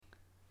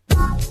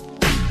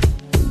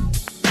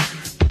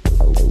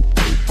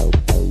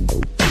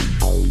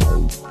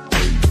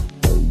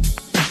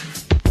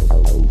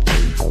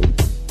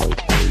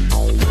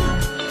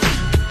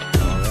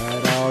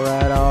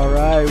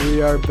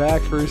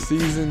back for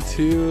season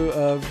 2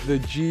 of the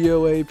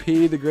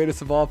G.O.A.P, the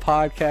greatest of all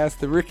podcasts,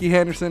 the Ricky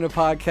Henderson of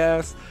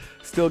podcasts.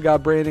 Still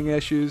got branding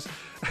issues.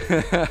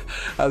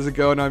 How's it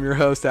going? I'm your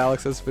host,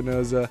 Alex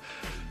Espinoza.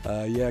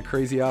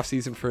 Crazy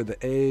offseason for the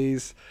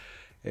A's.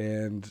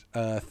 And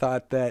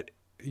thought that,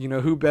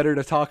 who better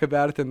to talk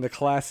about it than the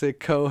classic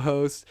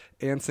co-host,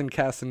 Anson,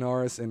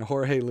 Casanares, and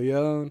Jorge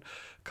Leon.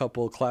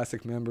 Couple of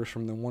classic members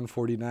from the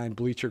 149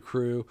 Bleacher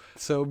crew.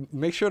 So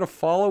make sure to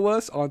follow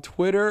us on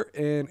Twitter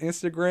and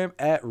Instagram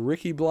at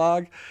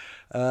RickyBlog.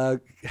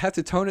 Had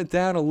to tone it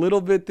down a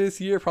little bit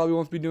this year. Probably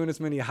won't be doing as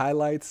many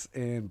highlights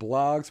and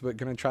blogs, but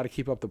going to try to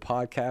keep up the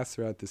podcast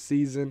throughout the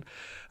season.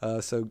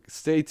 So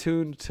stay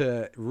tuned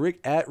to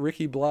at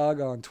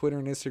RickyBlog on Twitter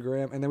and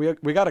Instagram. And then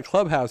we got a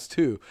clubhouse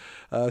too.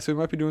 So we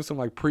might be doing some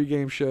like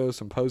pregame shows,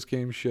 some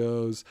postgame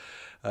shows,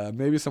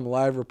 maybe some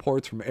live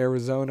reports from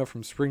Arizona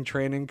from spring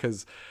training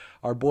because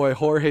our boy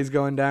Jorge's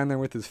going down there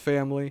with his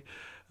family.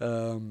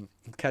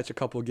 Catch a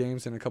couple of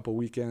games in a couple of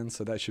weekends,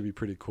 so that should be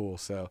pretty cool.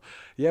 So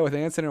with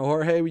Anson and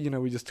Jorge,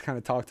 we just kind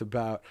of talked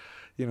about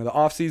the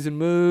offseason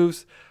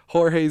moves,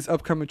 Jorge's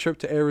upcoming trip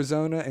to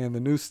Arizona, and the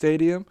new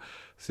stadium.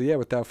 So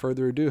without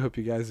further ado, hope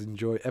you guys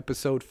enjoy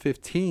episode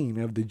 15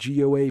 of the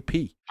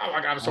G.O.A.P. Oh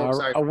my God, I'm so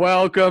excited.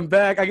 Welcome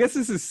back. I guess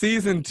this is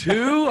season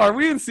 2. Are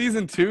we in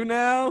season 2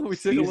 now? We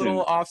took a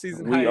little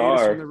offseason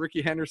hiatus from the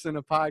Ricky Henderson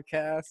of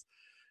podcast.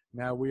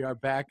 Now we are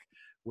back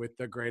with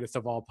the greatest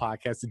of all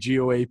podcasts, the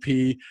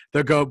G.O.A.P,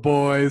 the G.O.A.P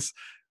boys.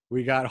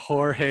 We got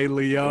Jorge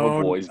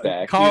Leon boys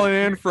back. Calling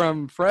in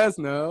from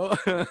Fresno.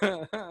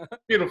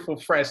 Beautiful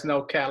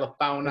Fresno,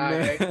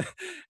 California.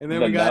 And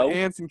then we got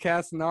Anson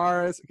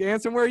Casanares.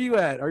 Anson, where are you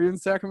at? Are you in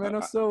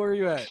Sacramento still? Where are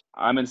you at?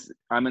 I'm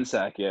in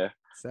Sac, yeah.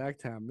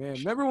 Sacktown, man.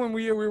 Remember when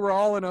we were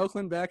all in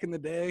Oakland back in the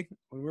day?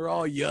 When we were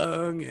all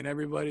young and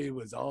everybody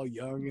was all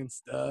young and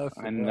stuff.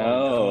 I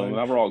know.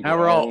 Now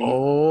we're all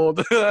old.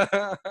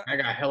 I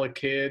got hella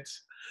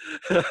kids.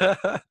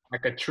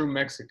 Like a true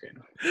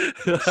Mexican.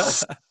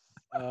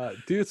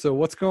 Dude, so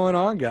what's going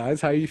on,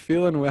 guys? How you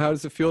feeling? How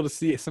does it feel to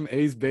see some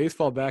A's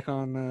baseball back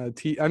on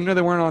TV? I know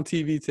they weren't on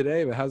TV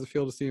today, but how does it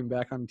feel to see them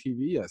back on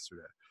TV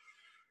yesterday?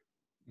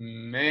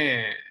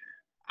 Man,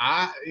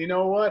 you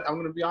know what? I'm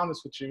going to be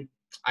honest with you.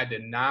 I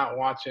did not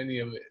watch any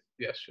of it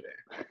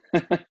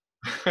yesterday.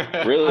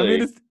 Really? I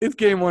mean, it's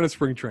game 1 of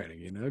spring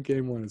training,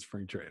 Game 1 of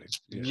spring training.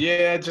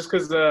 Yeah, just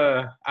because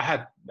I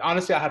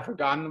had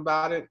forgotten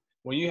about it.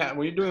 When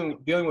you're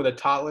dealing with a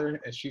toddler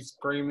and she's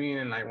screaming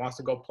and like wants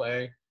to go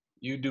play,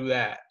 you do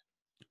that.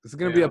 This is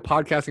going to be a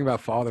podcasting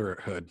about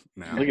fatherhood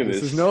now. Look at this.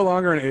 This is no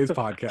longer an A's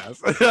podcast.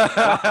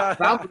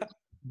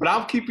 but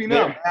I'm keeping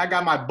up. I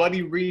got my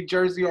Buddy Reed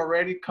jersey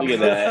already coming.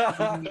 Look at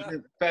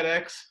that.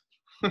 FedEx.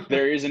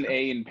 There is an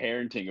A in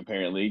parenting,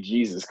 apparently.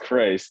 Jesus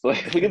Christ.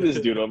 Like, look at this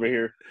dude over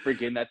here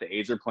forgetting that the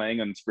A's are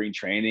playing on spring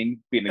training,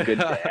 being a good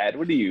dad.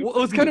 What are you?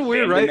 Well, it's kind of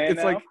weird, right?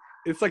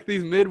 It's like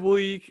these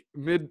midweek,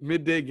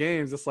 midday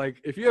games. It's like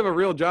if you have a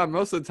real job,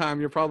 most of the time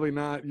you're probably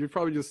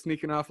just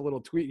sneaking off a little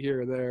tweet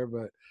here or there.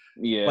 But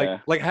yeah,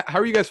 like how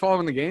are you guys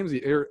following the games?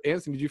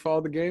 Anson, did you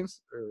follow the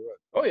games? Or what?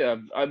 Oh yeah,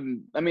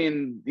 I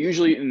mean,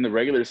 usually in the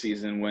regular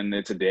season when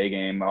it's a day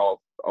game,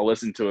 I'll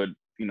listen to it,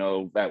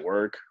 at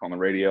work on the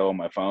radio, on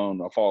my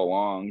phone. I'll follow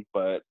along.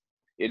 But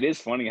it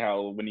is funny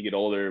how when you get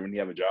older, when you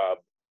have a job,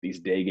 these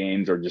day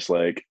games are just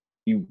like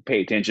you pay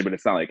attention, but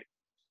it's not like.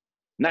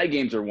 Night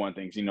games are one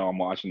thing, I'm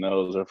watching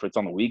those, or if it's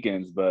on the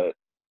weekends. But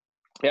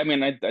yeah, I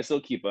mean, I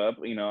still keep up.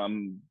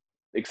 I'm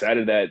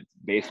excited that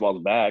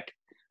baseball's back.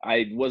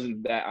 I'm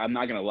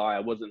not gonna lie,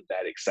 I wasn't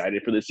that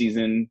excited for the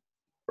season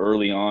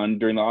early on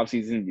during the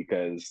offseason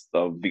because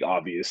of the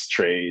obvious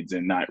trades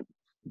and not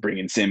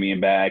bringing Simeon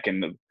back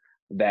and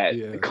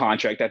the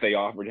contract that they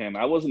offered him.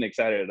 I wasn't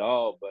excited at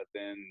all. But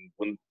then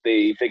when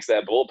they fixed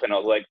that bullpen, I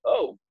was like,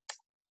 oh,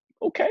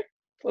 okay.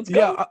 Let's go.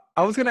 Yeah,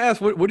 I was going to ask,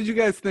 what did you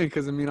guys think?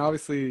 Because, I mean,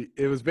 obviously,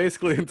 it was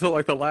basically until,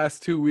 like, the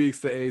last 2 weeks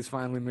the A's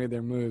finally made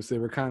their moves. It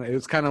was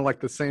kind of like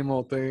the same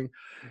old thing.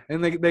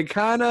 And they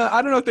kind of –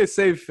 I don't know if they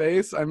saved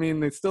face. I mean,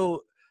 they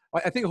still –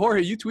 I think,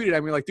 Jorge, you tweeted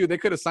at me, like, dude, they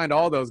could have signed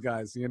all those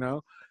guys, I mean,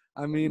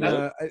 I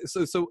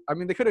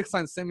mean, they could have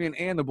signed Simeon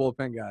and the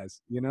bullpen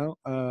guys, if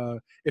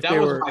that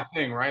was my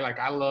thing, right? Like,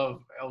 I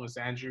love Elvis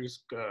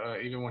Andrus,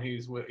 even when he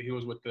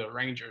was with the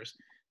Rangers.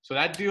 So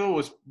that deal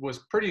was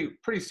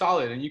pretty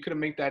solid, and you could have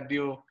made that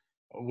deal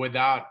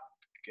without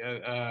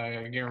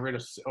getting rid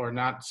of or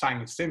not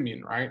signing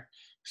Simeon, right?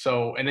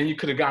 So, and then you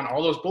could have gotten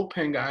all those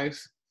bullpen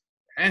guys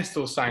and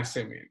still signed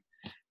Simeon.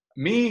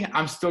 Me,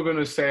 I'm still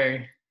gonna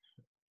say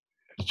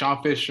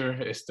John Fisher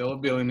is still a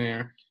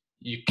billionaire.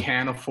 You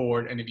can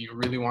afford, and if you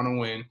really want to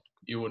win,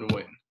 you would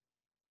win.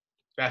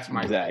 That's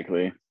my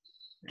exactly.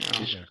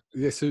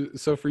 Yeah.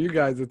 So for you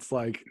guys, it's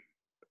like.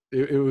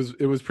 It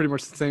was pretty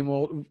much the same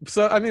old.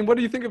 So, I mean, what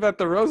do you think about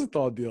the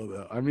Rosenthal deal,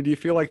 though? I mean, do you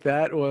feel like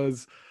that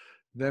was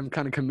them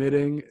kind of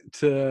committing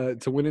to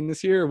winning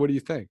this year, or what do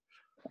you think?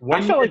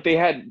 I felt like they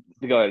had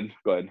 – go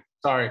ahead.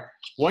 Sorry.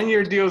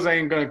 1-year deals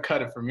ain't going to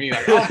cut it for me.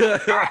 Like, oh,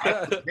 my God,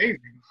 that's amazing.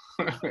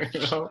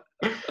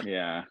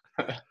 Yeah.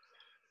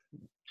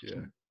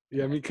 Yeah.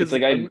 Yeah, I mean, because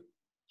like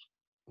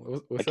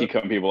What's I keep up?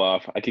 cutting people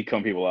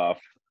off.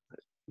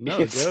 No,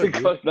 It's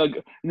go,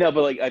 dude. no,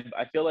 but like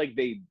I feel like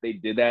they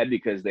did that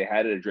because they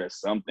had to address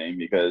something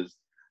because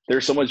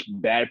there's so much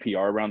bad PR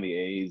around the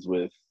A's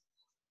with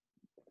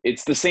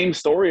it's the same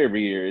story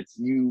every year. It's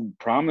you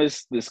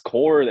promise this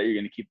core that you're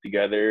going to keep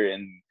together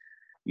and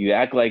you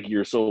act like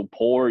you're so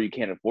poor you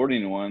can't afford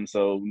anyone.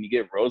 So when you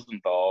get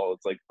Rosenthal,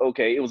 it's like,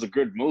 okay, it was a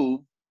good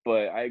move,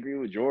 but I agree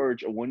with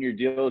George. A 1-year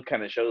deal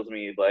kind of shows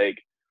me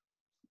like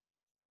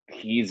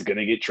he's going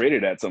to get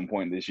traded at some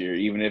point this year,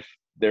 even if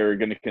they're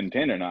going to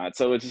contend or not.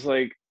 So it's just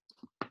like,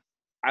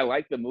 I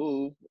like the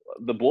move.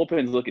 The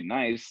bullpen's looking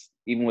nice,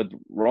 even with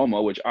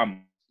Romo, which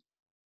I'm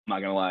not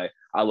going to lie.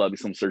 I love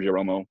some Sergio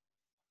Romo.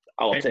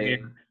 I'll take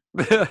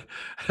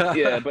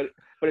yeah, but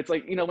it's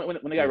like, you know, when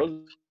the guy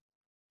Rosenthal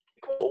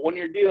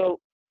 1-year deal,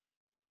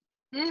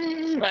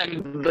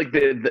 and like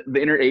the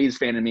inner A's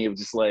fan in me was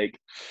just like,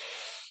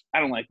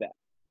 I don't like that.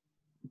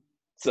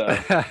 So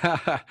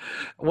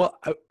well,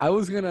 I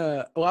was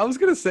gonna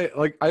say,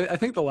 like, I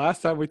think the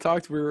last time we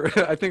talked, we were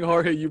I think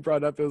Jorge, you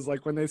brought up, it was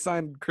like when they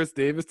signed Chris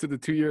Davis to the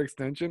 2-year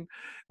extension,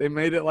 they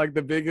made it like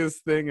the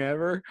biggest thing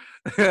ever.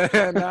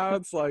 And now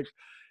it's like,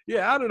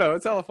 yeah, I don't know,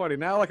 it's hella funny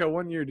now. Like a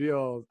 1-year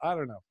deal, I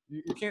don't know,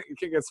 you can't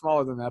get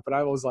smaller than that. But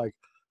I was like,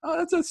 oh,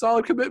 that's a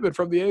solid commitment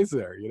from the A's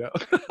there, you know.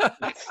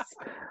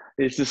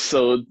 it's just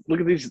so look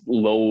at these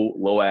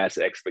low ass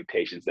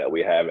expectations that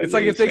we have as It's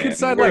like if A's they could fans.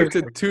 sign like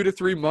to 2 to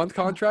 3 month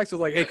contracts, it's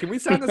like, hey, can we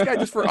sign this guy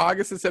just for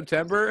August and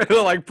September and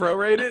like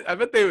prorate it? I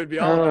bet they would be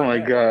all Oh about my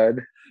that.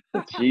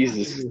 God,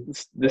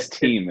 Jesus, this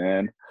team,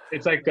 man.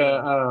 It's like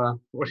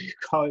what do you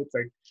call it? It's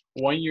like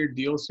 1-year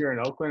deals here in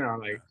Oakland are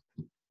like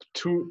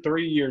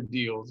 2-3-year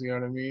deals. You know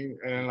what I mean?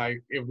 And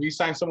like if we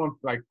sign someone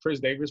like Chris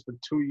Davis for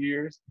 2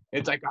 years,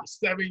 it's like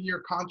a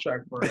 7-year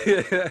contract for us.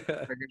 Like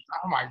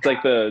oh my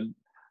God.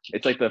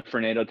 It's like the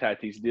Fernando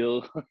Tatis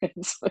deal.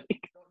 It's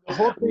like The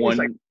whole thing is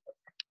like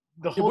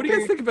what do you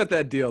guys think about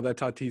that deal, that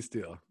Tatis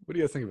deal? What do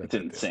you guys think about it's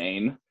that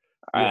insane. deal?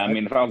 Yeah, I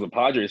mean, if I was a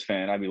Padres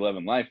fan, I'd be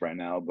loving life right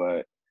now,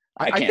 but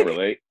I can't think,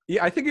 relate.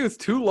 Yeah, I think it was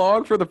too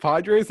long for the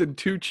Padres and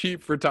too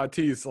cheap for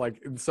Tatis.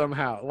 Like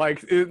somehow,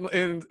 like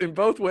in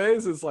both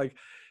ways, it's like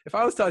if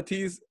I was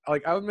Tatis,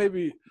 like I would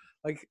maybe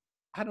like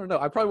I don't know.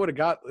 I probably would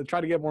have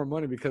tried to get more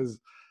money because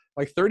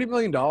like $30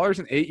 million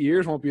in 8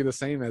 years won't be the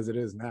same as it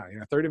is now. You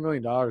know, $30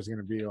 million is going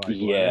to be like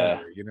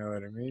whatever. You know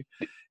what I mean?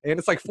 And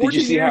it's like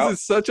 14 years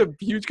is such a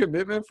huge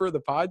commitment for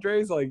the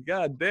Padres. Like,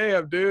 god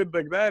damn, dude,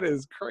 like that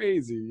is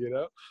crazy. You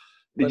know.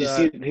 Did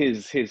you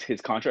see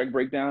his contract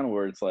breakdown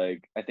where it's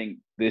like I think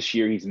this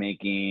year he's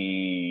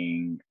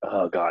making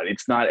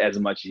it's not as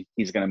much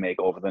he's gonna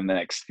make over the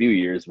next few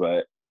years,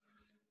 but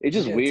it's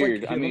just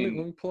weird. Like, let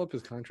me pull up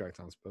his contract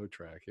on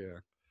Spotrac, yeah.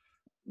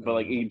 But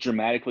like he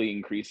dramatically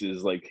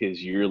increases like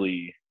his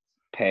yearly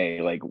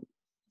pay, like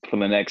for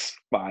the next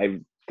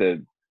 5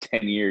 to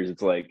 10 years,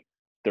 it's like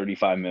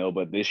 35 mil,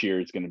 but this year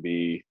it's gonna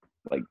be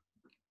like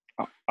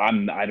I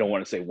don't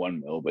want to say 1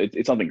 mil, but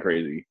it's something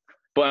crazy.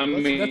 But I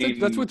mean,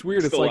 that's what's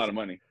weird. It's like a lot of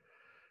money.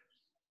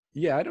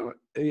 Yeah, I don't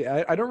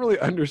really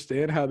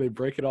understand how they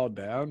break it all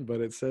down, but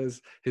it says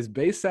his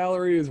base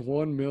salary is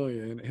 1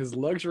 million, his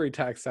luxury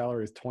tax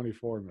salary is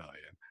 24 million,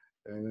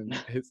 and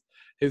then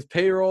his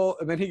payroll,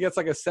 and then he gets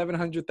like a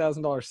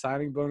 $700,000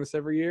 signing bonus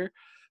every year.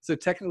 So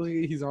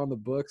technically, he's on the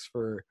books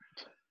for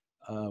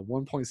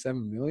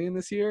 1.7 million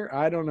this year.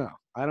 I don't know.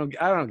 I don't get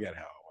how it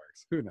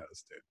works. Who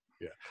knows, dude?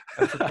 Yeah,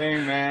 that's the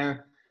thing,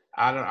 man.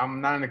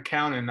 I'm not an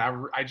accountant.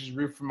 I just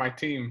root for my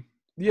team.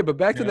 Yeah, but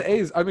back to the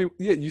A's. I mean,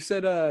 yeah, you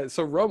said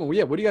so Romo.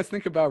 Yeah, what do you guys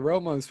think about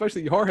Romo?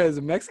 Especially Jorge is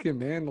a Mexican,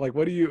 man. Like,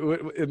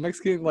 a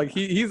Mexican? Like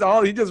he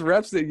just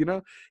reps it, you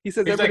know. He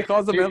says everybody like,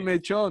 calls him El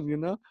Mechon, you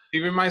know. He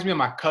reminds me of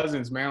my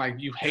cousins, man. Like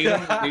you hate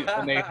them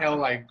when they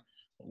like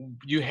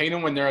you hate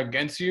them when they're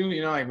against you,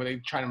 you know, like when they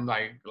try to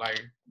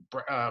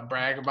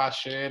brag about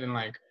shit and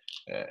like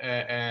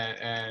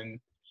and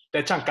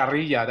de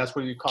chancarrilla. That's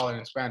what you call it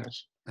in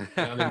Spanish. You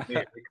know, they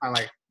kind of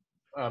like.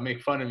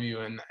 Make fun of you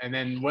and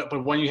then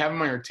but when you have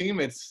them on your team,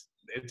 it's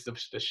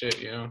the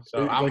shit, you know.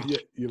 So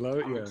you love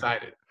it. I'm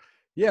excited.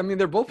 Yeah, I mean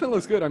their bullpen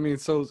looks good. I mean,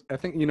 so I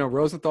think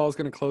Rosenthal is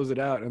going to close it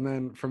out, and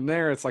then from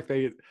there it's like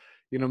they,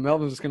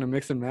 Melvin's just going to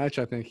mix and match.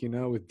 I think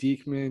with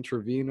Diekman,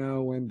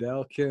 Trevino,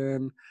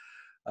 Wendelken,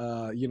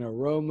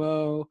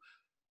 Romo,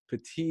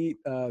 Petit,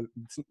 the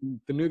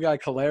new guy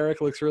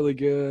Kolarek looks really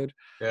good.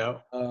 Yeah.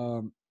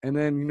 And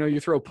then you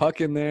throw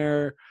Puck in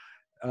there.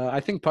 I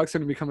think Puck's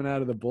going to be coming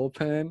out of the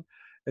bullpen.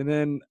 And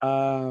then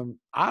I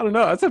don't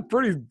know. That's a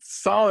pretty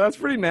solid. That's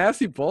pretty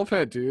nasty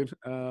bullpen, dude.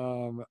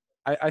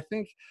 I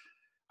think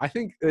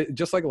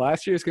just like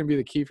last year, it's going to be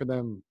the key for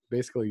them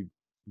basically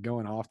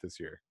going off this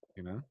year.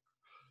 You know.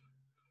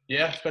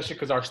 Yeah, especially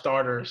because our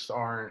starters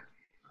aren't.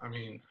 I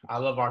mean, I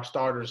love our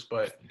starters,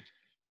 but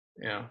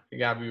you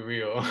gotta be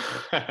real.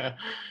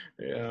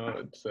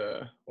 It's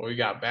we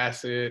got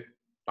Bassett,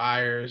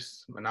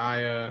 Byers,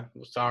 Manaya,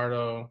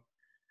 Luzardo.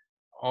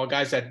 All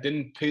guys that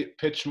didn't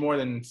pitch more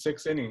than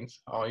 6 innings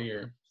all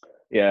year.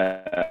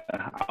 Yeah,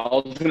 I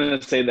was going to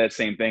say that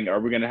same thing. Are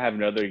we going to have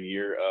another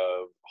year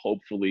of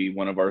hopefully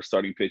one of our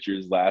starting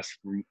pitchers lasts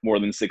more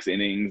than 6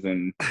 innings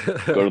and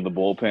go to the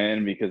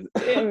bullpen, because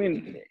I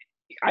mean,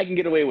 I can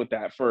get away with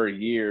that for a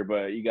year,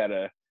 but you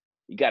gotta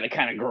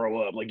kind of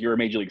grow up. Like, you're a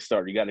major league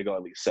starter, you got to go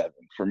at least 7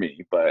 for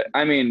me. But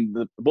I mean,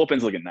 the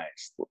bullpen's looking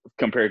nice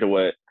compared to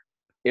what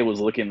it was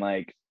looking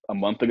like a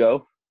month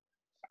ago.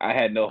 I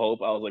had no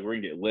hope. I was like, we're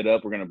gonna get lit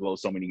up. We're gonna blow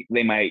so many.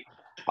 They might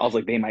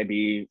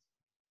be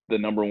the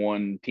number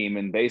 1 team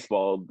in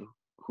baseball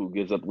who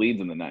gives up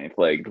leads in the 9th,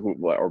 like,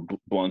 or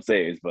blown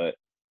saves. But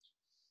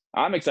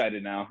I'm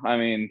excited now. I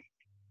mean,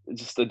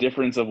 it's just the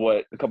difference of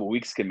what a couple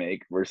weeks can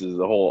make versus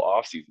the whole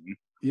offseason.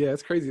 Yeah,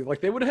 it's crazy.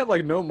 Like, they would have had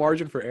like no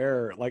margin for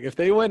error. Like, if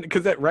they went,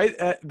 because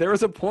there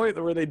was a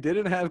point where they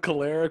didn't have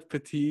Kolarek,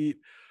 Petit,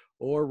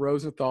 or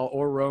Rosenthal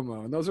or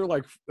Romo, and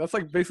that's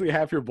like basically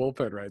half your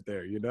bullpen right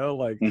there. You know,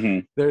 like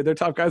their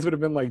top guys would have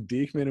been like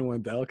Diekman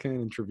and Wendelken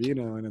and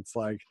Trevino, and it's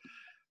like,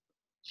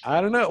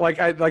 I don't know,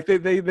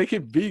 they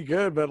could be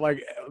good, but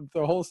like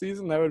the whole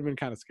season that would have been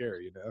kind of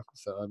scary, you know.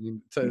 So I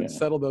mean, to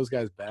settle those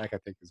guys back, I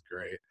think is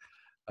great.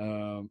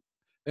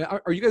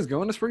 Are you guys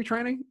going to spring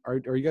training?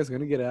 Are you guys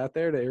going to get out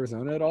there to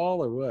Arizona at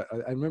all, or what?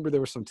 I remember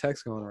there was some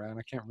text going around.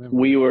 I can't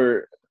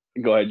remember.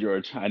 Go ahead,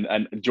 George.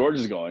 And George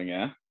is going,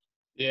 yeah.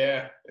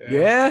 Yeah.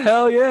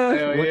 Hell yeah.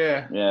 Hell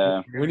yeah.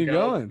 Yeah. When are you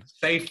going?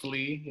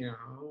 Safely, you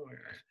know.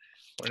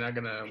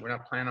 We're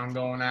not planning on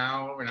going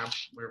out.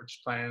 We're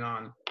just planning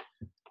on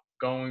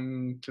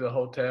going to the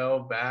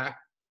hotel, back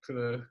to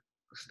the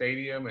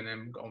stadium, and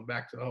then going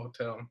back to the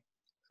hotel.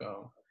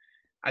 So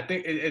I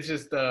think it's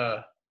just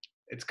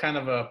it's kind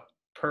of a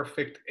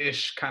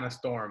perfect-ish kind of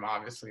storm,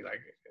 obviously.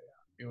 Like,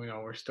 you know,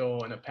 we're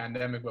still in a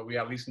pandemic, but we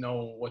at least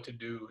know what to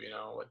do, you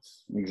know.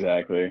 It's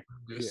exactly.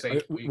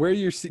 Where are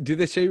your do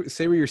they say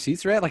where your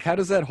seats are at? Like, how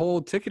does that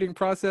whole ticketing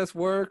process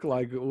work?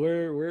 Like,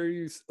 where are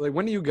you, like,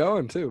 when are you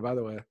going to, by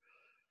the way?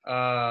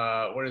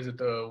 What is it,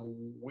 the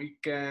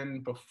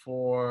weekend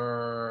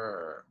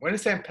before? When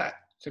is St.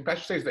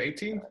 Patrick's Day? Is the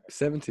 18th?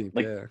 17th,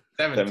 like, yeah.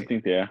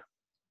 17th, yeah.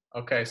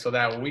 Okay, so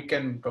that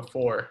weekend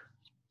before.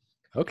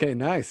 Okay,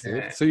 nice.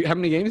 Yeah. So how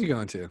many games are you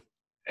going to?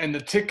 And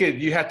the ticket,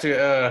 you had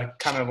to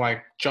kind of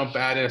like jump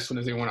at it as soon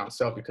as they went on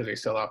sale, because they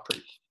sell out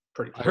pretty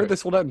quick. I heard they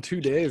sold out in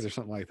 2 days or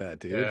something like that,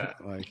 dude. Yeah.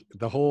 Like,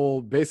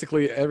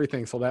 basically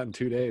everything sold out in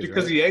 2 days.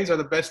 Because right? the A's are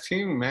the best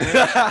team, man. You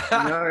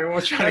know,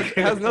 everyone's trying to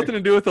it has nothing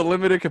to do with the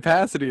limited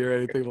capacity or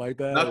anything like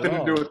that. Nothing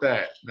to do with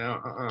that. No,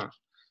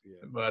 Yeah.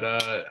 But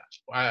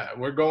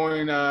we're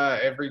going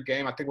every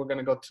game. I think we're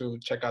gonna go to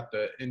check out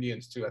the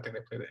Indians too. I think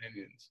they play the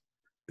Indians.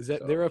 Is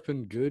that they're up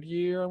in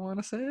Goodyear? I want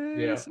to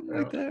say, something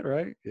like that,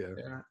 right?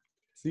 Yeah.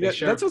 So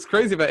that's what's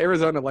crazy about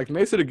Arizona. Like,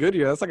 Mesa to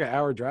Goodyear, that's like an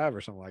hour drive or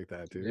something like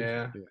that, dude.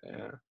 Yeah.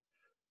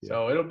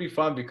 So it'll be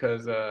fun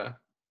because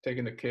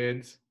taking the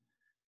kids.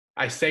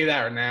 I say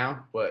that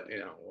now, but you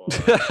know.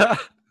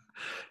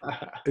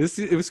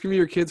 It was gonna be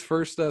your kid's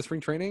first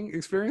spring training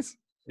experience.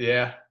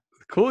 Yeah.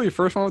 Cool, your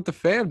first one with the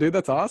fam, dude.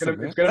 That's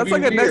awesome, man. That's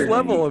like weird. a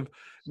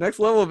next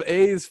level of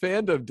A's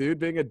fandom, dude.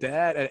 Being a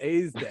dad, an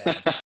A's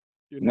dad.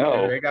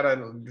 No,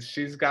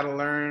 she's gotta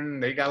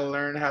learn. They gotta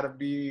learn how to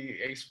be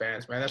A's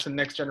fans, man. That's the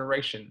next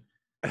generation.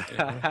 You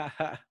know?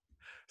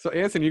 So,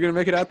 Anson, you gonna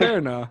make it out there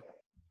or no?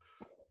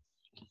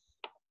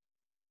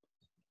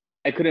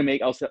 I couldn't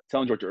make. I was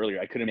telling George earlier,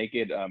 I couldn't make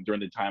it during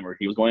the time where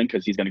he was going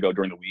because he's going to go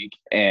during the week,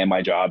 and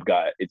my job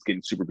it's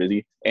getting super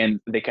busy, and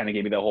they kind of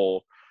gave me the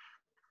whole,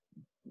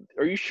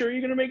 "Are you sure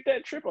you're going to make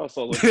that trip?" I was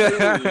like,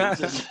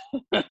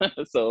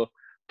 so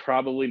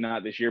probably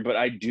not this year, but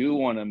I do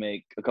want to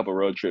make a couple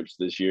road trips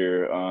this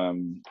year.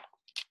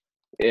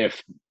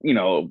 If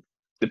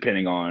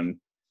depending on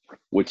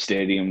which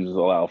stadiums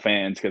allow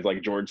fans, because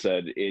like George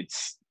said,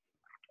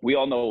 we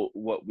all know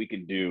what we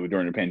can do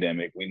during the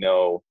pandemic. We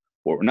know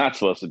what we're not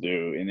supposed to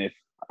do. And if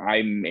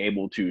I'm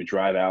able to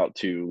drive out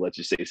to, let's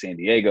just say, San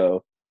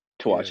Diego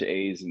to watch the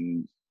A's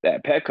and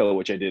at Petco,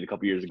 which I did a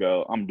couple years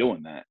ago, I'm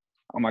doing that.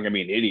 I'm not going to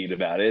be an idiot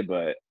about it,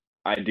 but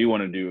I do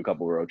want to do a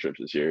couple road trips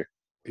this year.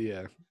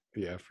 Yeah,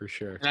 for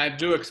sure. And I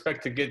do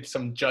expect to get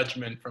some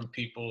judgment from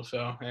people,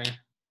 so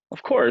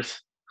Of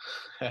course.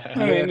 I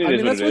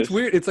mean that's what's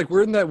weird. It's like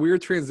we're in that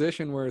weird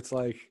transition where it's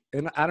like,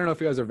 and I don't know if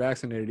you guys are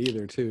vaccinated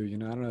either too, I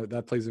don't know,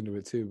 that plays into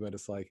it too, but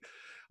it's like,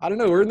 I don't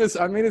know, we're in this,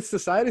 I mean, it's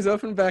society's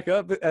opening back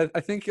up.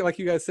 I think, like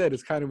you guys said,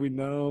 it's kind of, we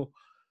know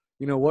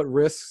what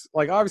risks,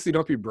 like, obviously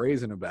don't be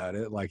brazen about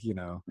it, like,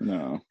 no,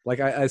 like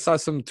I saw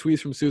some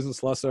tweets from Susan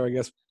Slusser. I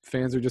guess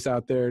fans are just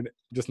out there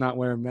just not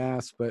wearing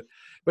masks, but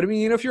I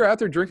mean, if you're out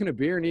there drinking a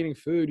beer and eating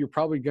food, you're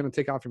probably going to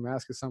take off your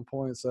mask at some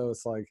point. So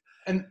it's like,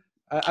 and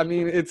I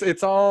mean,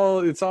 it's all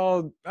I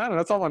don't know,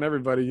 it's all on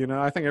everybody.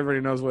 I think everybody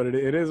knows what it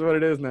is what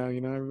it is now.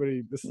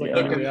 Everybody, this is like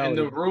reality. And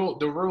the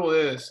rule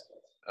is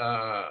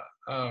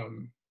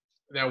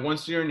that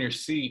once you're in your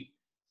seat,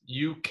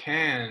 you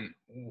can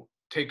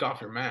take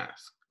off your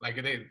mask. Like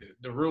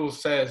the rule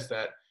says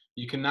that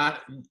you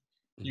cannot.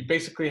 You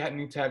basically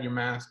need to have your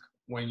mask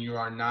when you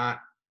are not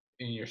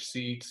in your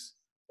seats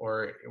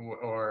or if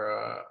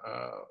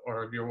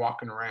you're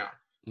walking around.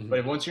 Mm-hmm.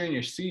 But once you're in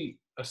your seat,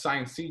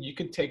 assigned seat, you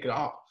can take it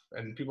off,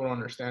 and people don't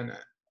understand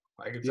that.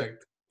 Like it's like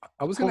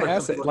I was going to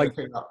ask that, like,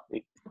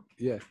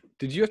 yeah.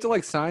 Did you have to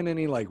like sign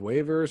any like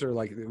waivers or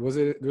like was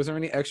there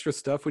any extra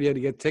stuff when you had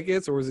to get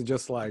tickets, or was it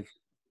just like?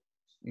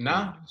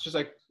 Nah, it's just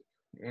like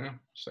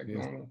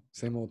normal.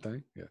 Same old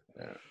thing. Yeah.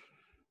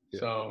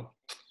 So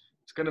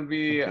it's gonna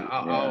be.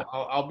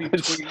 I'll be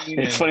tweeting.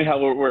 It's funny how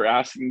we're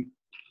asking.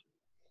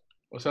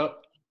 What's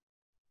up?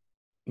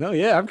 No,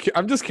 yeah,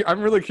 I'm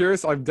really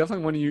curious. I'm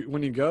definitely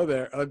when you go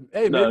there.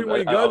 Hey, maybe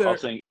when you go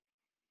there.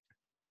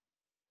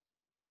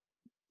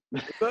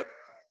 What's up?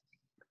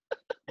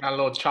 Got a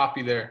little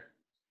choppy there.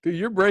 Dude,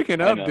 you're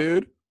breaking up,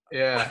 dude.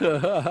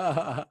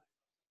 Yeah.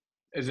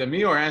 Is it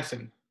me or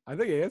Anson? I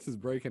think Anson's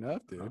breaking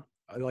up, dude.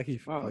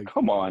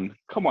 Come on,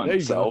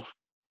 self.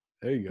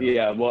 There you go.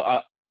 Yeah,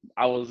 well,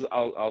 I was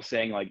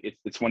saying like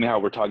it's funny how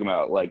we're talking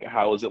about like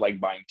how is it like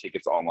buying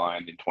tickets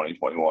online in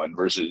 2021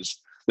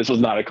 versus this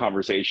was not a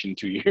conversation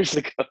 2 years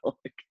ago.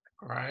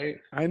 Right.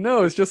 I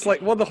know, it's just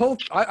like, well,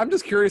 I'm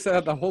just curious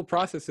how the whole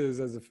process is.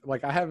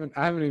 I haven't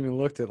even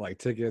looked at like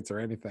tickets or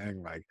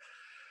anything. Like,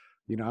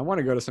 you know, I want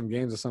to go to some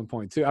games at some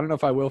point too. I don't know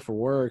if I will for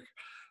work,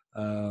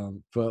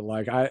 but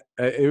like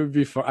it would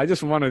be fun. I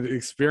just want to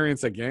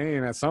experience a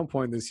game at some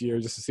point this year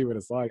just to see what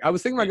it's like. I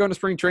was thinking about going to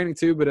spring training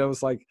too, but I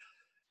was like,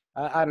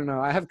 I don't know.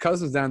 I have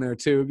cousins down there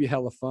too. It'd be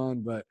hella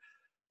fun, but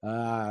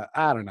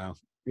I don't know.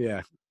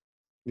 Yeah.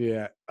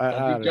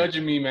 Don't be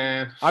judging me,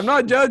 man. I'm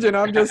not judging.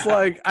 I'm just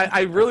like,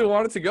 I really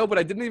wanted to go, but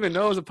I didn't even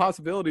know it was a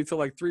possibility till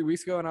like 3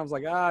 weeks ago. And I was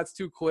like, it's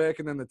too quick.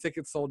 And then the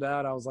tickets sold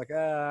out. I was like,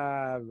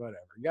 whatever.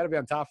 You got to be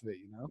on top of it,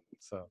 you know?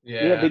 So,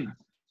 yeah.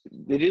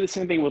 They did the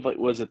same thing with like,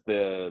 was it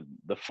the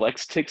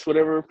Flex Ticks,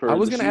 whatever? I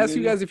was going to ask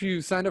you guys if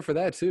you signed up for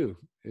that too.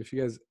 If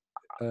you guys,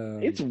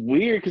 it's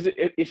weird because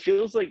it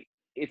feels like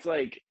it's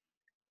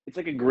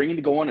like agreeing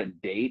to go on a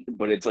date,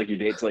 but it's like your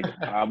date's like,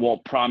 I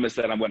won't promise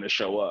that I'm going to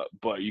show up,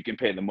 but you can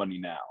pay the money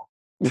now.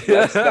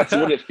 That's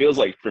what it feels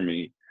like for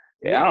me.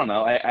 Yeah, I don't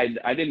know.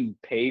 I didn't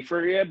pay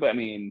for it yet, but I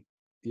mean,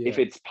 if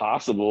it's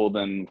possible,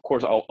 then of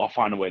course I'll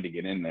find a way to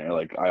get in there.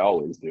 Like I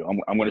always do.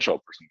 I'm going to show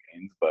up for some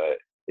games, but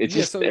it's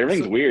just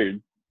everything's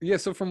weird. Yeah.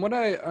 So from what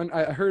I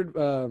heard,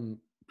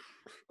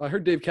 I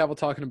heard Dave Cavill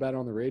talking about it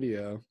on the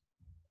radio.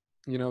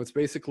 You know, it's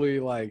basically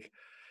like,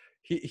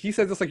 He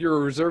says it's like you're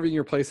reserving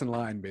your place in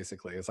line,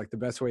 basically. It's like the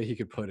best way he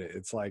could put it.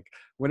 It's like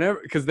whenever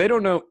 – because they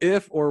don't know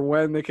if or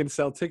when they can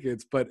sell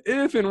tickets, but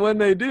if and when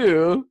they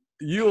do,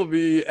 you'll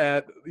be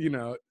at, you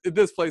know,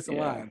 this place in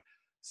line.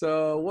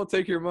 So we'll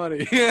take your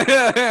money.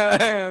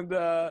 And,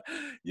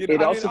 you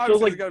know, obviously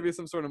there's got to be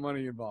some sort of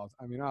money involved.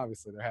 I mean,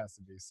 obviously there has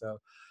to be. So,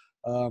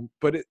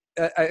 but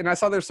and I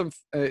saw there's some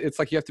it's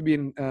like you have to be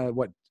in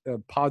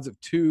pods of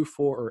 2,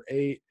 4, or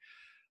 8.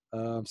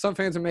 Some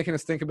fans are making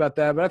us think about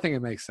that, but I think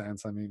it makes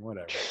sense. I mean,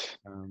 whatever.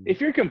 If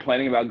you're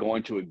complaining about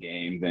going to a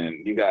game,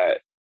 then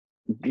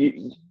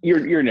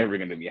you're never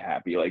going to be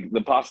happy. Like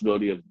the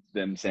possibility of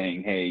them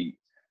saying, "Hey,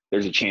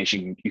 there's a chance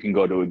you can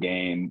go to a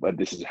game, but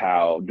this is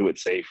how. Do it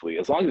safely."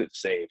 As long as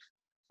it's safe,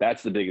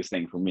 that's the biggest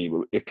thing for me.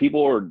 But if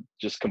people are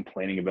just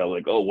complaining about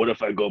like, "Oh, what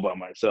if I go by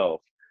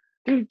myself?"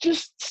 Dude,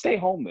 just stay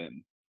home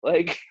then.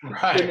 Like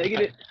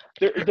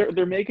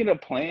they're making a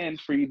plan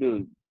for you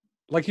to.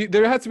 Like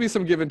there has to be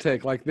some give and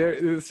take. Like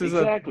there's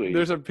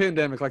a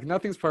pandemic. Like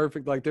nothing's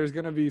perfect. Like there's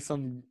gonna be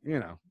some, you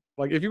know.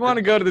 Like if you want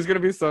to go to, there's gonna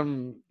be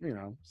some, you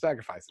know,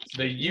 sacrifices.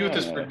 The youth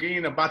is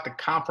forgetting about the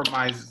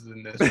compromises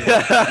in this.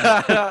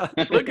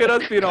 Look at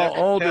us being all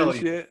old and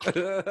shit.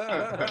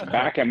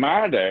 Back in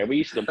my day, we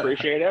used to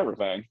appreciate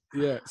everything.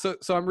 Yeah. So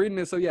I'm reading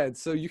this. So yeah.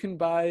 So you can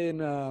buy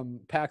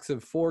in packs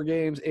of 4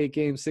 games, 8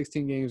 games,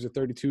 16 games, or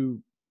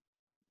 32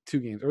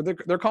 games, or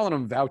they're calling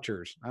them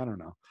vouchers. I don't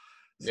know.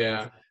 So,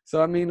 yeah.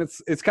 So I mean,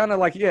 it's kind of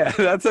like, yeah,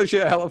 that's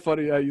actually hella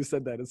funny how you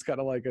said that. It's kind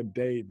of like a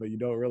date, but you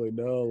don't really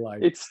know,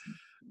 like it's,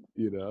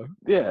 you know.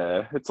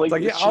 Yeah, it's like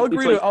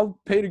I'll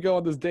pay to go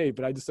on this date,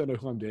 but I just don't know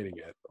who I'm dating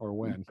yet or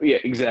when. Yeah,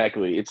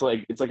 exactly. It's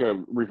like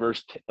a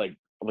reverse like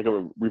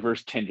a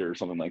reverse Tinder or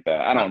something like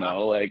that. I don't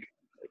know. Like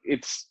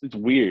it's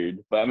weird,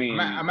 but I mean,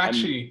 I'm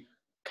actually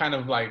kind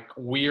of like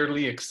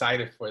weirdly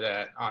excited for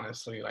that,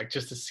 honestly. Like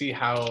just to see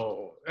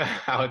how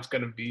it's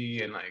gonna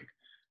be and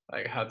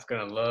like how it's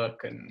gonna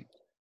look and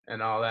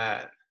all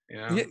that, you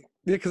know? Yeah,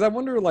 because I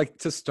wonder, like,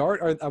 to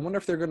start, I wonder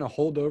if they're going to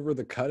hold over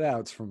the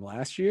cutouts from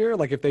last year.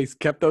 Like, if they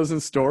kept those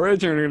in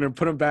storage and are going to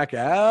put them back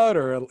out,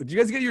 or did you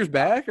guys get yours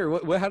back, or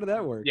what? How did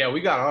that work? Yeah,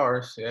 we got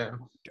ours. Yeah.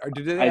 Or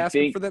did they ask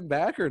for them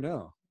back, or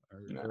no?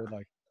 No,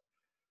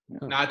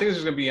 I think it's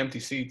just going to be empty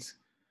seats.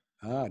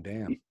 Ah,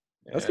 damn.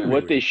 That's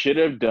what they should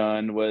have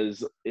done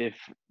was, if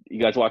you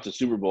guys watched the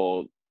Super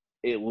Bowl,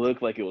 it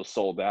looked like it was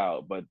sold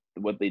out, but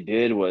what they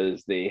did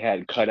was they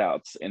had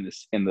cutouts in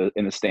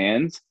the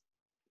stands,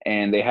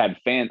 and they had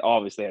fans.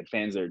 Obviously, they had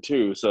fans there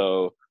too.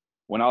 So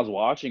when I was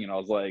watching, and I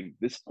was like,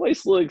 this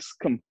place looks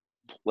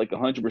like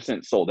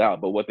 100% sold out.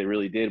 But what they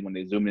really did when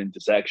they zoomed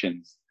into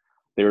sections,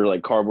 they were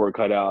like cardboard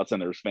cutouts,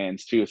 and there's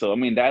fans too. So I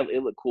mean,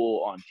 it looked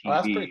cool on TV. Oh,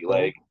 that's pretty cool.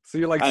 Like, so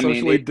you're like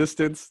socially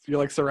distanced. You're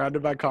like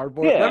surrounded by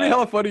cardboard. Yeah. That'd be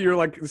hella funny. You're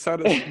like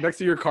next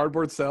to your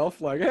cardboard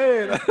self. Like,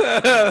 hey,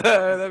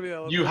 that'd be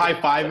hella you funny.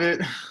 high five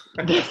it.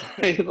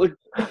 like,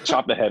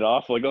 chop the head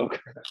off. Like, okay.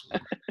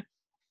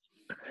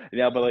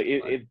 Yeah, but like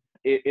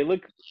it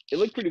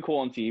looked pretty cool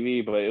on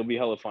TV. But it'll be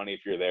hella funny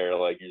if you're there,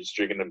 like you're just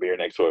drinking a beer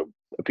next to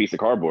a piece of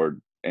cardboard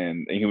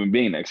and a human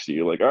being next to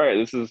you. Like, all right,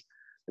 this is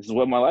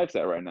what my life's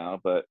at right now.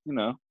 But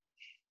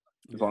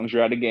as long as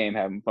you're at a game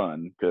having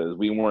fun, because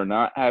we were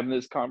not having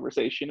this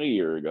conversation a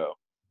year ago.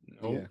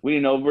 Yeah. We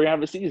didn't know we were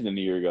having a season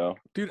a year ago.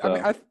 Dude, so. I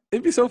mean,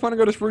 it'd be so fun to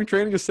go to spring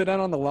training, just sit down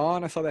on the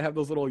lawn. I saw they have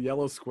those little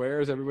yellow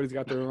squares. Everybody's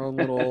got their own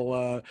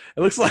little it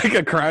looks like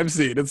a crime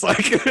scene. It's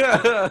like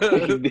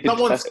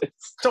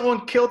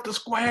someone killed the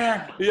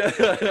square.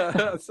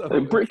 Yeah.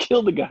 Brick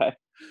killed the guy.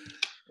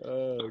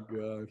 Oh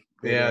god.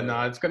 Yeah,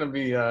 no, it's gonna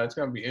be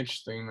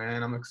interesting,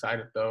 man. I'm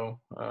excited though.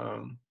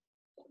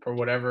 For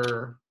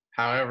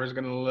however it's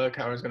gonna look,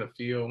 how it's gonna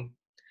feel.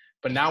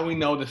 But now we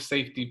know the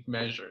safety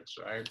measures,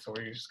 right? So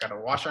we just gotta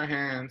wash our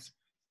hands,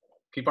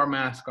 keep our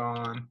mask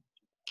on,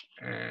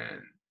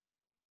 and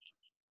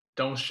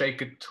don't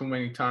shake it too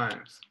many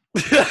times.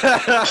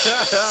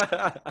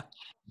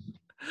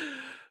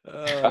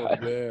 Oh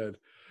man.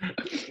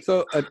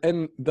 So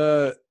and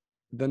the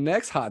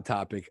next hot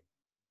topic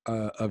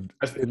the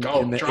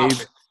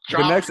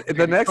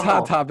next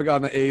hot topic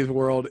on the A's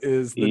world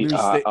is the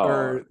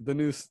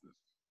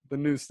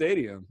new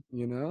stadium,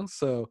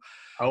 So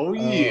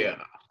yeah.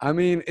 I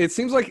mean, it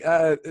seems like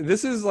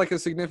this is like a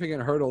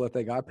significant hurdle that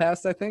they got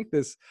past. I think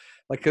this,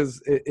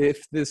 because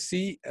if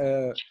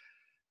the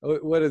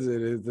what is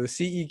it? The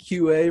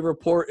CEQA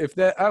report? If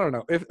that, I don't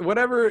know. If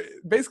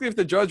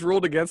the judge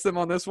ruled against them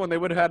on this one, they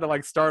would have had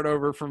to start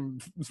over from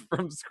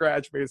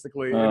scratch,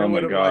 basically. Oh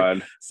my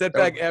god! Set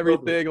back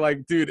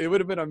everything. Dude, it would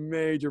have been a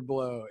major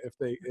blow if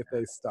they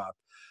stopped.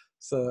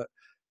 So,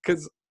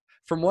 because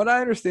from what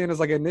I understand is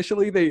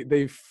initially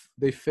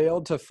they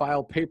failed to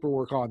file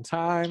paperwork on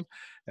time.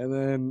 And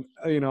then,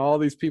 all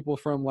these people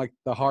from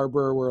the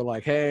harbor were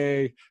like,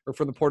 hey, or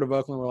from the Port of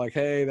Oakland were like,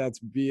 hey, that's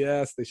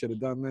BS. They should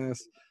have done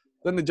this.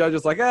 Then the judge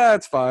is like,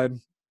 it's fine.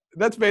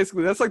 That's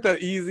the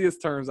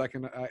easiest terms I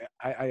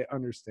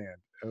understand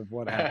of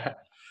what happened.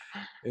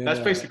 That's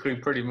basically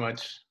pretty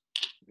much.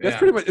 That's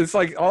pretty much. It's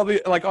like all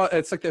the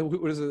it's like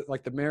what is it,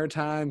 like the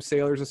Maritime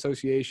Sailors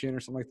Association or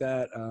something like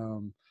that.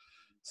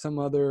 Some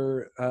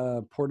other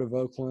Port of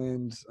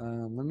Oakland.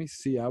 Let me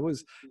see. I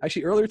was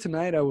actually earlier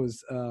today.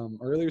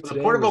 The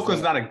Port of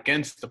Oakland's not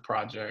against the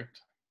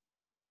project.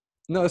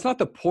 No, it's not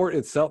the port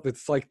itself.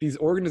 It's these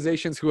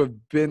organizations who have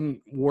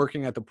been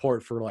working at the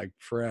port for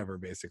forever,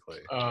 basically.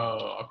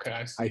 Oh, okay.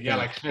 I see.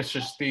 Like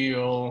Schnitzer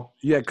Steel.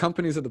 Yeah,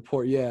 companies at the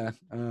port. Yeah.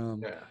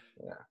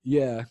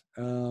 Yeah.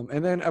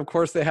 And then of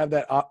course they have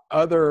that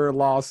other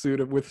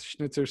lawsuit with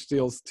Schnitzer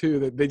Steels too.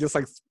 That they just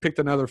picked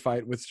another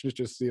fight with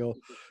Schnitzer Steel,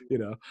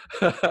 And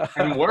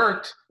it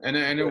worked. And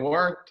it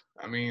worked.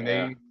 I mean,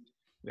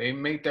 they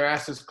made their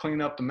asses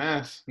clean up the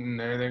mess, and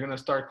they're gonna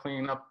start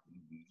cleaning up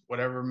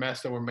whatever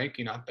mess that we're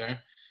making out there.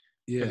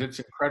 Yeah, it's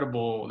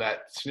incredible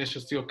that Schnitzer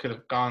Steel could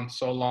have gone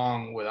so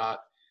long without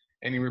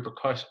any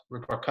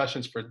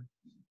repercussions for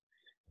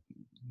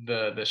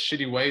the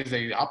shitty ways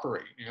they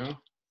operate.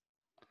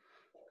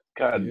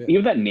 God,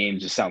 even that name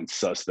just sounds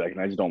suspect,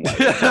 and I just don't like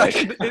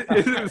it.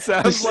 It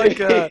sounds like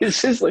it's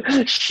just like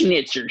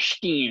Schnitzer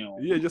Steel.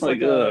 Yeah, just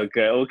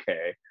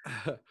okay.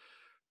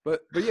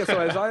 But yeah, so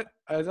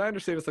as I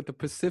understand, it's the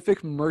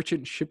Pacific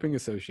Merchant Shipping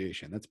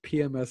Association. That's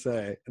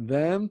PMSA.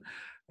 Them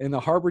and the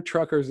Harbor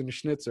Truckers and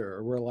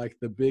Schnitzer were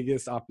the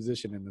biggest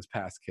opposition in this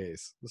past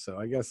case. So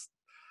I guess,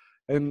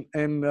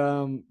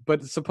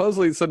 but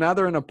supposedly, so now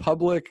they're in a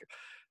public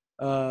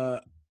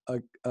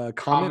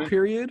comment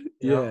period.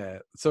 Yeah.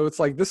 So it's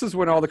this is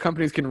when all the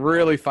companies can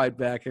really fight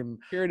back, and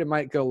period it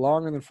might go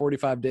longer than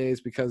 45 days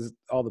because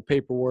all the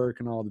paperwork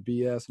and all the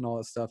BS and all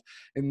that stuff.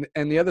 And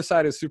the other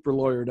side is super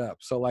lawyered up.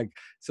 So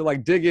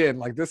dig in.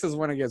 This is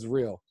when it gets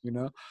real,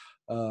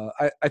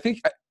 I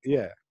think.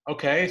 Yeah.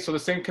 Okay. So the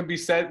same can be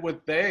said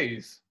with the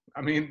A's.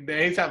 I mean, the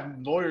A's have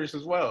lawyers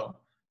as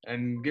well.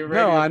 And get ready.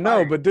 No, I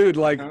know, but dude,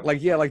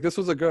 this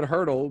was a good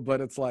hurdle,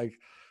 but it's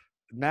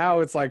now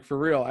it's for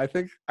real. I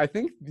think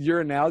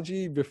your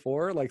analogy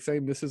before,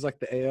 saying this is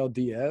the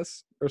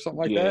ALDS or something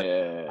like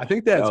that. I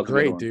think that's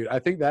great, dude. I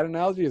think that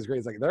analogy is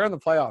great. It's they're in the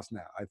playoffs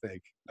now, I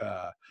think.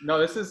 No,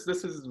 this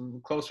is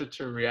closer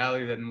to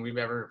reality than we've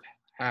ever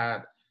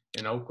had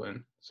in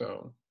Oakland.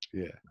 So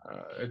yeah,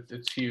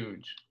 it's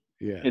huge.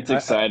 Yeah, it's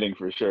exciting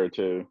for sure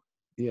too.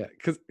 Yeah,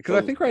 because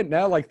I think right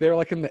now they're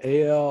in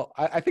the AL.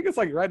 I think it's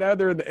right now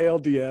they're in the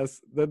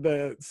ALDS. Then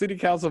the city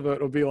council vote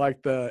will be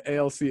the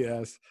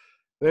ALCS.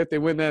 If they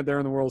win that, they're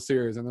in the World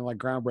Series, and then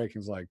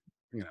groundbreaking's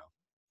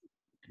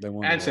they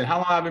won. Anson, how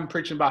long have I been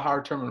preaching about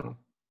Howard Terminal?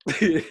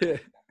 Yeah.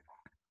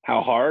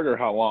 How hard or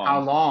how long? How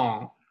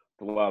long?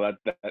 Wow,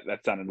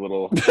 that sounded a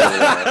little.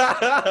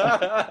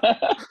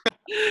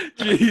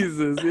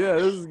 Jesus, yeah,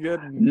 this is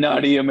good.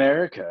 Naughty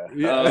America.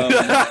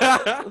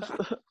 Yeah.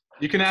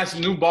 You can ask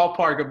New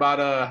Ballpark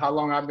about how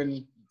long I've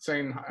been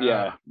saying.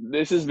 Yeah,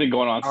 this has been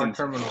going on since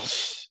terminal.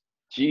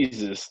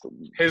 Jesus.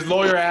 His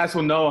lawyer ass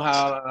will know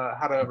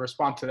how to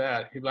respond to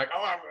that. He'd be like,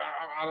 "Oh,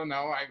 I don't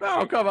know."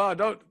 No, come on,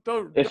 don't.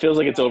 It feels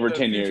like it's over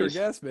 10 future years.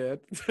 guest, man.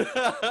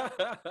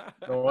 The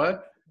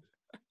what?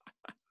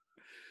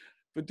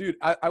 But dude,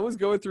 I was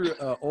going through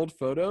old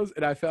photos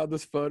and I found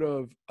this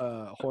photo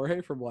of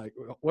Jorge from like,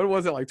 what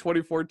was it, like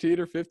 2014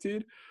 or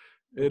 15?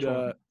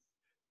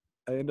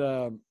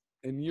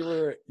 And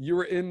you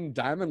were in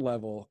diamond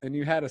level and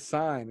you had a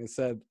sign. It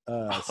said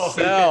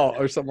sell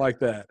or something like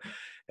that.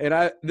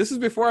 And this is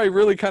before I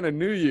really kind of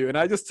knew you, and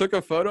I just took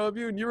a photo of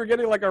you and you were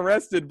getting like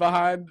arrested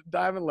behind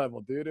diamond level,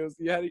 dude. It was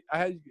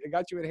I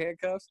got you in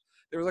handcuffs.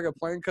 There was like a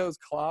plainclothes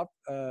cop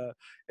in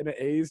an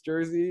A's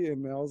jersey,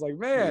 and I was like,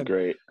 man,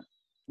 great.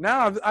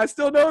 Now I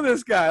still know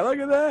this guy. Look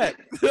at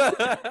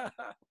that.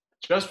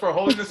 Just for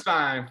holding the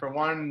sign for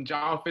one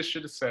John Fisher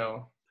to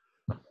sell.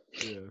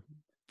 Yeah,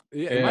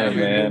 it might have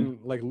even been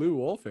like Lou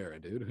Wolf era,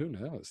 dude. Who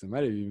knows? It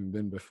might have even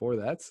been before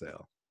that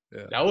sale.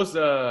 Yeah. That was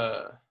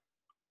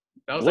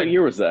what like,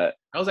 year was that?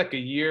 That was like a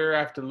year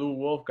after Lou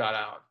Wolf got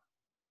out,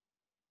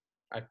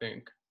 I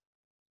think.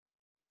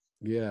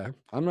 Yeah,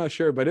 I'm not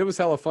sure, but it was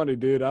hella funny,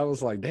 dude. I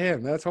was like,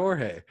 damn, that's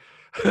Jorge.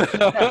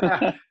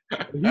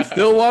 He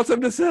still wants him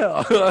to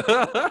sell.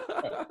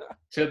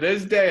 To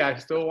this day, I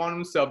still want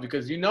him to sell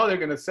because you know they're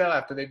going to sell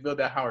after they build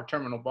that Howard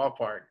Terminal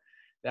ballpark.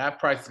 That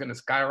price is going to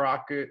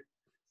skyrocket.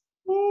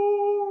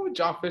 Woo!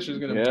 John Fisher's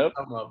going to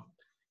come up.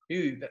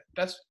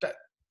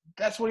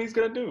 That's what he's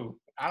going to do.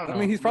 I don't know. I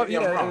mean, he's probably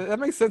that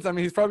makes sense. I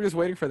mean, he's probably just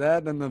waiting for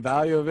that. Then the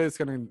value of it's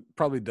going to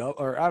probably double,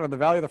 or I don't know, the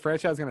value of the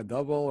franchise is going to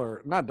double,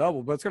 or not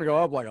double, but it's going to go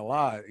up like a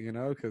lot, you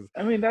know? Because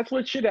I mean, that's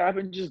what should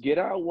happen. Just get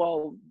out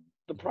while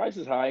the price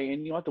is high,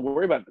 and you don't have to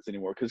worry about this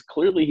anymore. Because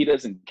clearly, he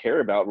doesn't care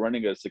about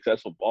running a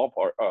successful ball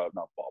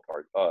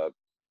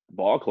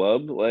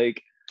club.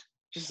 Like,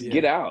 just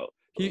get out.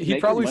 He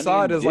probably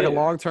saw it as like a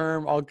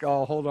long-term,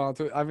 I'll hold on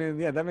to it. I mean,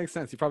 yeah, that makes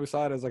sense. He probably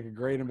saw it as like a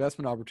great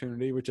investment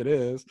opportunity, which it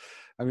is.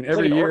 I mean,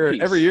 every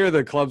year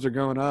the clubs are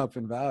going up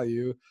in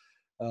value.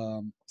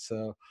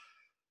 So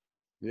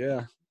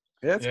yeah,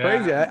 it's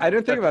crazy. I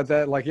didn't think about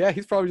that. Like, yeah,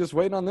 he's probably just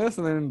waiting on this,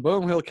 and then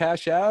boom, he'll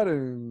cash out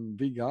and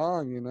be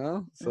gone, you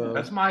know? So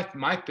that's my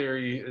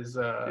theory is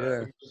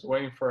just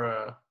waiting for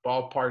a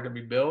ballpark to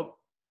be built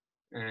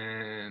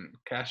and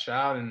cash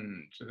out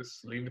and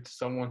just leave it to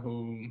someone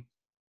who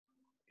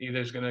either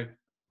is going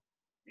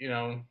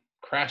to,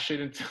 crash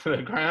it into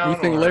the ground.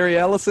 You think Larry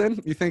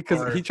Ellison? You think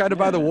because he tried to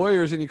buy the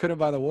Warriors and you couldn't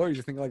buy the Warriors,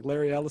 you think like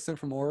Larry Ellison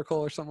from Oracle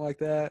or something like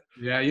that?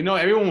 Yeah,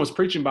 everyone was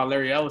preaching about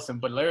Larry Ellison,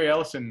 but Larry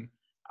Ellison,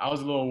 I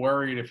was a little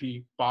worried if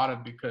he bought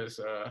it because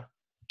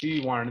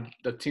he wanted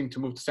the team to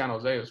move to San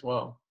Jose as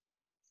well.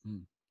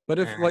 But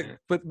if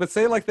but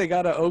say like they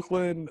got a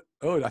Oakland.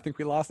 Oh, I think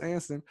we lost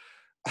Anson.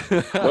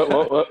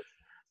 What?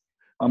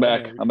 I'm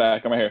back. I'm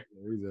right here.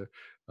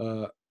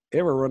 And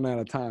we're running out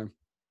of time.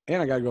 And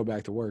I gotta go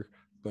back to work,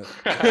 but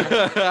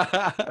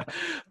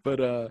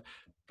but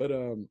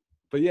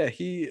yeah,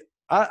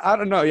 I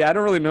don't know. Yeah, I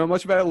don't really know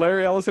much about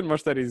Larry Ellison.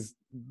 Much that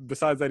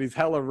besides that he's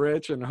hella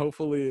rich and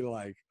hopefully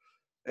like,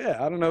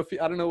 yeah, I don't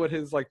know what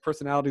his like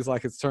personality's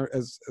like as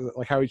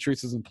like how he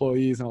treats his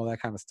employees and all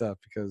that kind of stuff.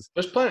 Because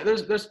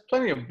there's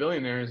plenty of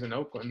billionaires in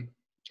Oakland.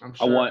 I'm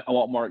sure. I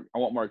want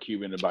Mark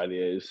Cuban to buy the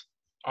A's.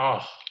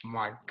 Oh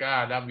my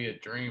God, that'd be a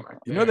dream.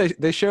 You know,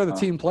 they share the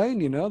team plane.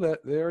 You know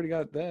that they already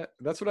got that.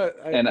 That's what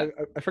I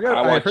forgot.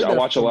 I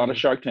watch a lot of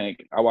Shark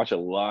Tank.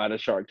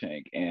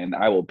 And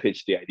I will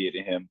pitch the idea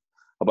to him.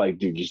 I'm like,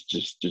 dude,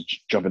 just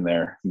jump in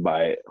there,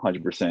 buy it,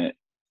 100%,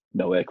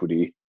 no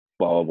equity,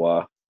 blah blah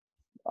blah.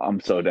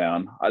 I'm so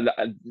down.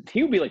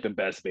 He would be like the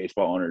best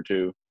baseball owner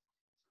too.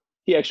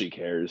 He actually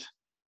cares.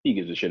 He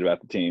gives a shit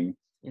about the team.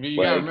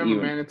 You gotta remember,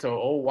 man, it's an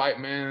old white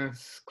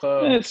man's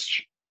club.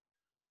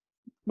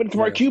 But it's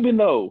Mark Cuban,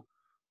 though.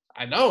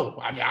 I know.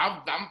 I mean,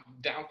 I'm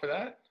down for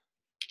that.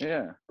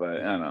 Yeah, but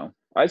I don't know.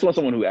 I just want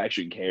someone who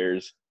actually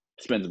cares,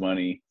 spends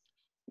money.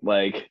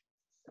 Like,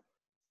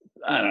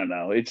 I don't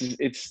know.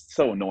 It's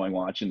so annoying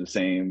watching the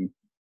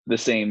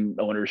same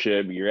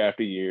ownership year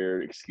after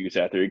year, excuse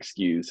after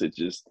excuse. It's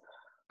just,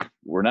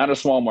 we're not a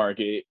small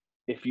market.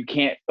 If you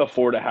can't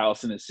afford a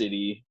house in a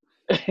city,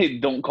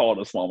 don't call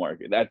it a small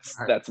market.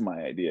 That's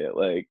my idea.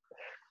 Like,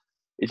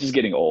 it's just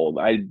getting old.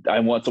 I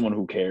want someone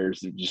who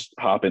cares to just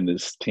hop in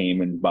this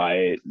team and buy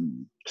it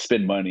and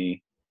spend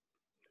money.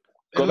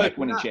 Go back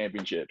winning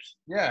championships.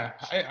 Yeah,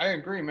 I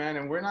agree, man.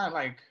 And we're not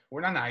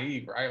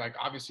naive, right? Like,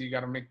 obviously you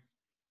got to make,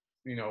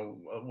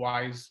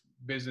 wise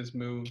business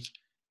moves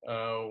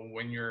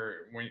when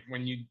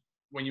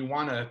you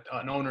want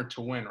an owner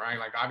to win, right?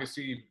 Like,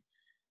 obviously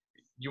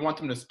you want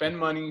them to spend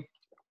money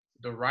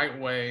the right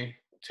way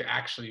to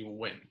actually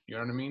win. You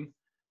know what I mean?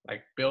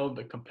 Like, build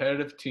a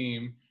competitive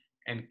team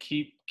and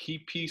keep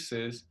key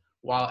pieces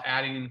while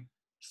adding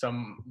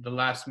the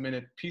last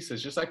minute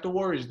pieces, just like the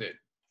Warriors did.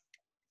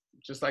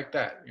 Just like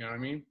that, you know what I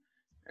mean?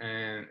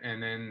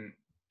 And then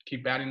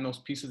keep adding those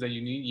pieces that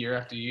you need year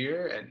after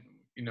year, and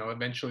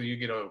eventually you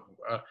get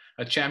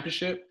a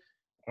championship,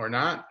 or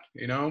not,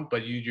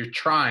 but you're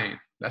trying.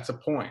 That's a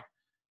point.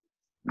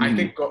 I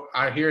think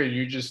I hear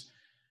you just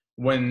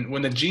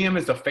when the GM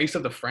is the face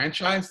of the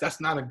franchise,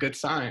 that's not a good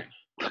sign.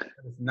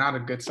 It's not a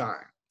good sign.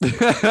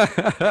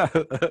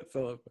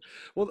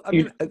 Well, I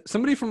mean,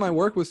 somebody from my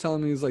work was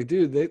telling me, he's like,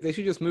 dude, they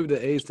should just move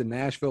the A's to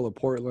Nashville or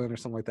Portland or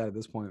something like that at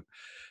this point.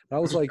 And I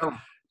was like,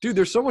 dude,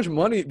 there's so much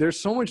money. There's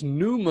so much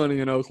new money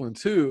in Oakland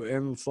too.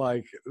 And it's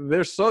like,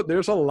 there's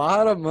a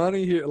lot of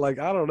money here. Like,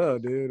 I don't know,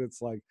 dude.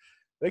 It's like,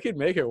 they could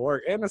make it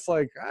work. And it's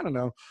like, I don't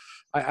know.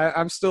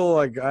 I'm still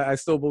like, I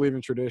still believe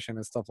in tradition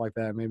and stuff like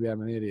that. Maybe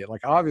I'm an idiot.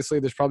 Like, obviously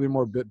there's probably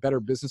better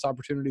business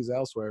opportunities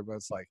elsewhere, but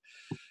it's like,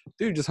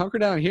 dude, just hunker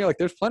down here. Like,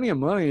 there's plenty of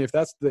money if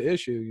that's the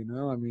issue,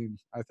 I mean,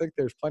 I think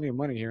there's plenty of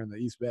money here in the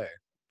East Bay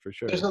for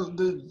sure.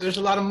 There's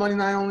a lot of money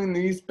not only in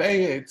the East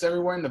Bay, it's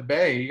everywhere in the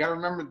Bay. You got to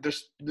remember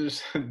there's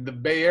the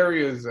Bay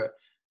Area is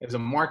a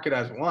market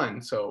as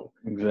one. So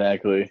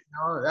exactly.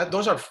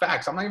 Those are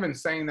facts. I'm not even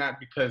saying that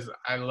because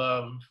I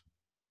love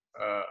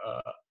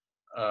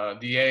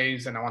the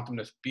A's and I want them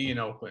to be in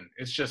Oakland.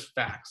 It's just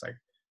facts.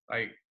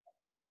 Like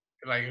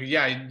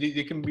yeah,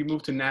 they can be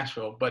moved to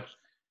Nashville, but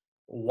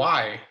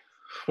why?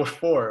 What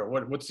for?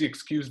 What's the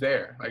excuse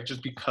there? Like,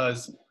 just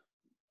because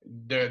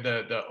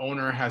the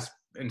owner has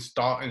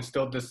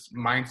instilled this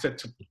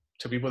mindset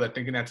to people that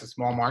thinking that's a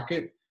small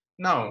market?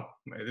 No,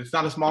 it's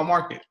not a small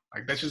market.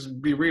 Like, let's just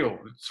be real.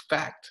 It's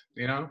fact,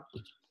 So,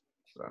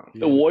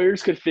 the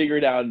Warriors could figure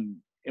it out and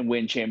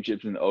win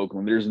championships in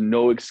Oakland. There's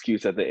no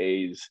excuse that the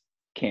A's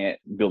can't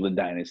build a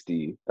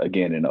dynasty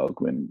again in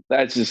Oakland.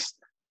 That's just,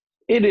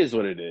 it is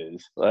what it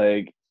is.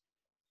 Like,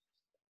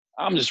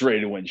 I'm just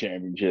ready to win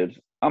championships.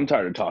 I'm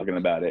tired of talking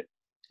about it.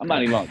 I'm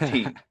not even on the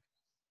team.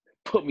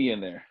 Put me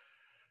in there.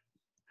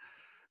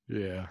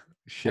 Yeah.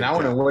 And I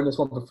want to win this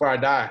one before I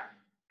die.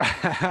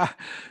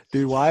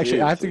 Dude, well,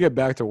 actually, I have to get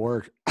back to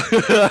work.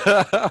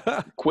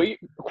 Quit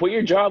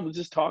your job. Let's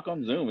just talk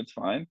on Zoom. It's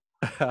fine.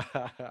 All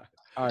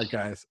right,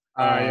 guys.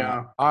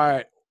 Yeah. All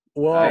right.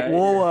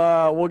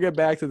 Well, we'll get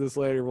back to this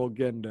later. We'll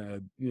get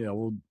into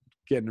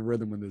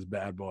rhythm with this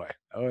bad boy.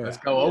 Oh, yeah. Let's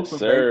go Oakland, yes,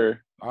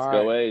 sir. All Let's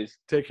go A's.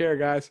 Take care,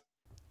 guys.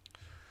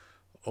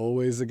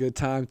 Always a good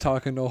time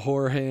talking to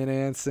Jorge and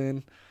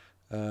Anson.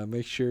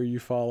 Make sure you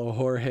follow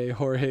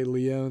Jorge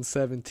Leon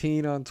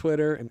 17 on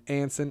Twitter, and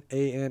Anson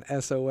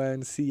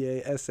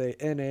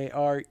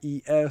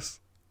AnsonCasanares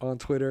on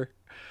Twitter.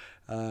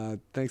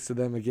 Thanks to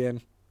them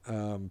again.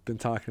 Been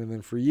talking to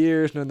them for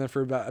years. I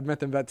met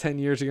them about 10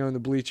 years ago in the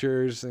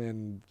bleachers,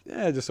 and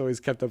just always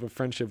kept up a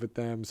friendship with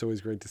them. It's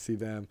always great to see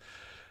them.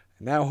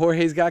 And now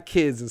Jorge's got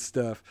kids and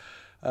stuff.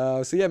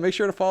 Make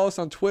sure to follow us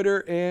on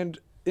Twitter and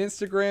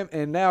Instagram,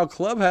 and now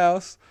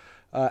Clubhouse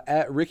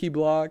at Ricky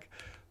Blog.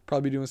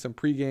 Probably doing some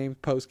pregame,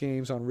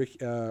 postgames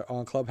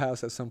on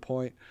Clubhouse at some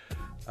point.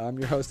 I'm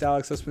your host,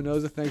 Alex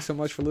Espinoza. Thanks so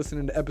much for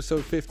listening to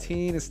episode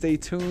 15, and stay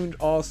tuned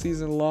all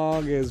season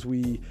long as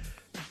we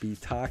be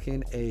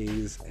talking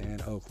A's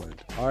and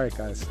Oakland. All right,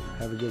 guys.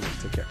 Have a good one.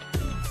 Take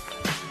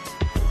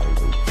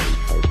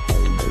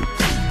care.